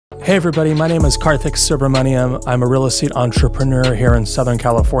Hey everybody, my name is Kartik Subramaniam. I'm a real estate entrepreneur here in Southern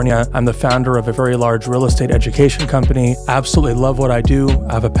California. I'm the founder of a very large real estate education company. Absolutely love what I do.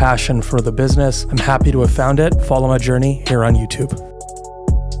 I have a passion for the business. I'm happy to have found it. Follow my journey here on YouTube.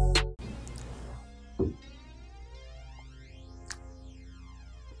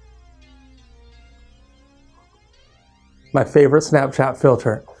 My favorite Snapchat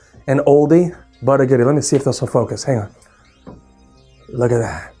filter. An oldie, but a goodie. Let me see if this will focus. Hang on. Look at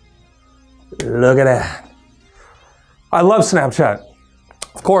that. Look at that. I love Snapchat.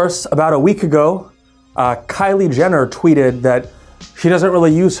 Of course, about a week ago, Kylie Jenner tweeted that she doesn't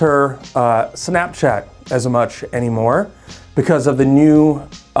really use her Snapchat as much anymore because of the new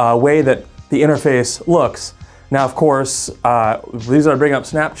way that the interface looks. Now, of course, the reason I bring up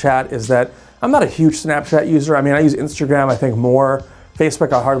Snapchat is that I'm not a huge Snapchat user. I mean, I use Instagram, I think, more.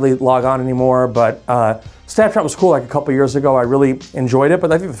 Facebook, I hardly log on anymore, but Snapchat was cool like a couple years ago. I really enjoyed it,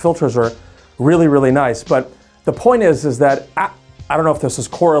 but I think the filters are really, really nice. But the point is that, I don't know if this is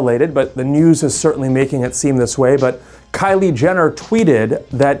correlated, but the news is certainly making it seem this way, but Kylie Jenner tweeted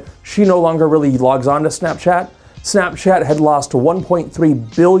that she no longer really logs on to Snapchat. Snapchat had lost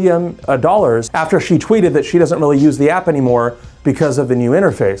 $1.3 billion after she tweeted that she doesn't really use the app anymore because of the new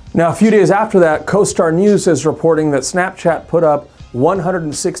interface. Now, a few days after that, CoStar News is reporting that Snapchat put up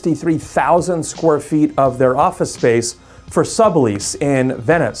 163,000 square feet of their office space for sublease in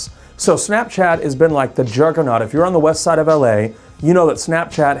Venice. So Snapchat has been like the juggernaut. If you're on the west side of LA, you know that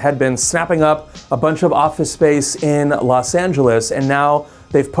Snapchat had been snapping up a bunch of office space in Los Angeles, and now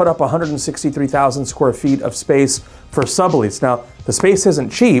they've put up 163,000 square feet of space for sublease. Now, the space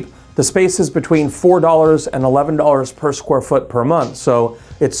isn't cheap. The space is between $4 and $11 per square foot per month. So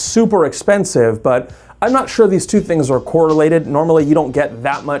it's super expensive, but I'm not sure these two things are correlated. Normally, you don't get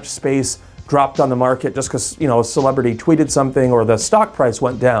that much space dropped on the market just because, you know, a celebrity tweeted something or the stock price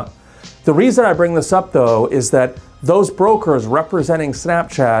went down. The reason I bring this up, though, is that those brokers representing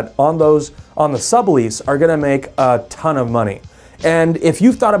Snapchat on the sublease are going to make a ton of money. And if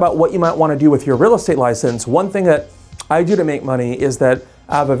you've thought about what you might want to do with your real estate license, one thing that I do to make money is that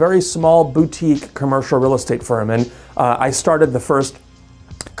I have a very small boutique commercial real estate firm, and I started the first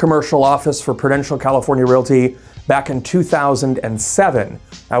commercial office for Prudential California Realty back in 2007.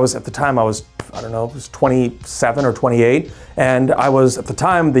 At the time I was 27 or 28, and I was at the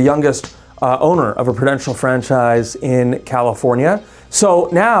time the youngest owner of a Prudential franchise in California. So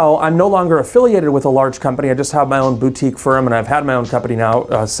now I'm no longer affiliated with a large company. I just have my own boutique firm, and I've had my own company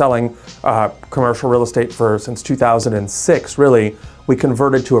now selling commercial real estate since 2006, really. We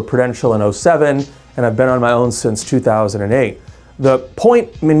converted to a Prudential in 07, and I've been on my own since 2008. The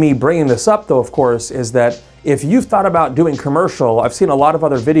point in me bringing this up, though, of course, is that if you've thought about doing commercial, I've seen a lot of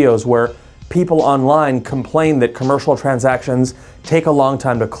other videos where people online complain that commercial transactions take a long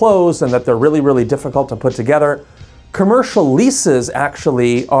time to close and that they're really, really difficult to put together. Commercial leases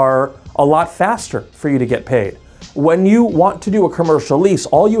actually are a lot faster for you to get paid. When you want to do a commercial lease,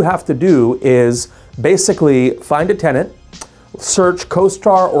 all you have to do is basically find a tenant, search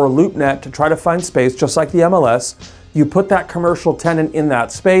CoStar or LoopNet to try to find space, just like the MLS. You put that commercial tenant in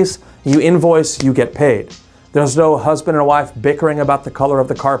that space, you invoice, you get paid. There's no husband and wife bickering about the color of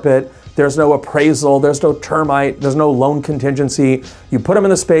the carpet. There's no appraisal, there's no termite, there's no loan contingency. You put them in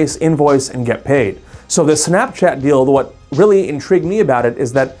the space, invoice, and get paid. So this Snapchat deal, what really intrigued me about it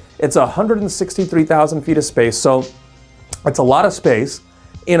is that it's 163,000 feet of space. So it's a lot of space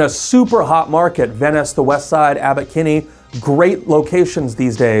in a super hot market. Venice, the west side, Abbot Kinney, great locations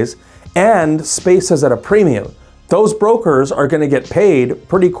these days, and space is at a premium. Those brokers are going to get paid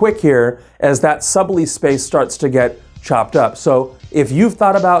pretty quick here as that sublease space starts to get chopped up. So if you've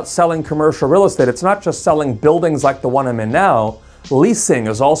thought about selling commercial real estate, it's not just selling buildings like the one I'm in now. Leasing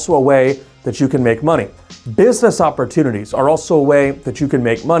is also a way that you can make money. Business opportunities are also a way that you can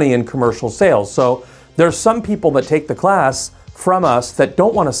make money in commercial sales. So there's some people that take the class from us that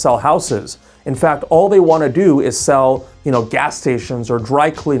don't want to sell houses. In fact, all they want to do is sell, gas stations or dry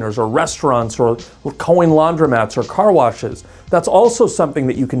cleaners or restaurants or coin laundromats or car washes. That's also something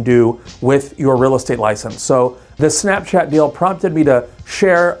that you can do with your real estate license. So this Snapchat deal prompted me to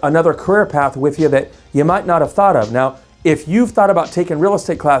share another career path with you that you might not have thought of. Now, if you've thought about taking real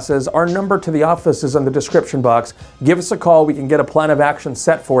estate classes, our number to the office is in the description box. Give us a call. We can get a plan of action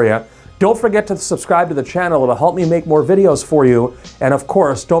set for you. Don't forget to subscribe to the channel. It'll help me make more videos for you. And of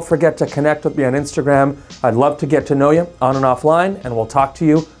course, don't forget to connect with me on Instagram. I'd love to get to know you on and offline, and we'll talk to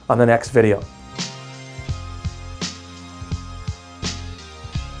you on the next video.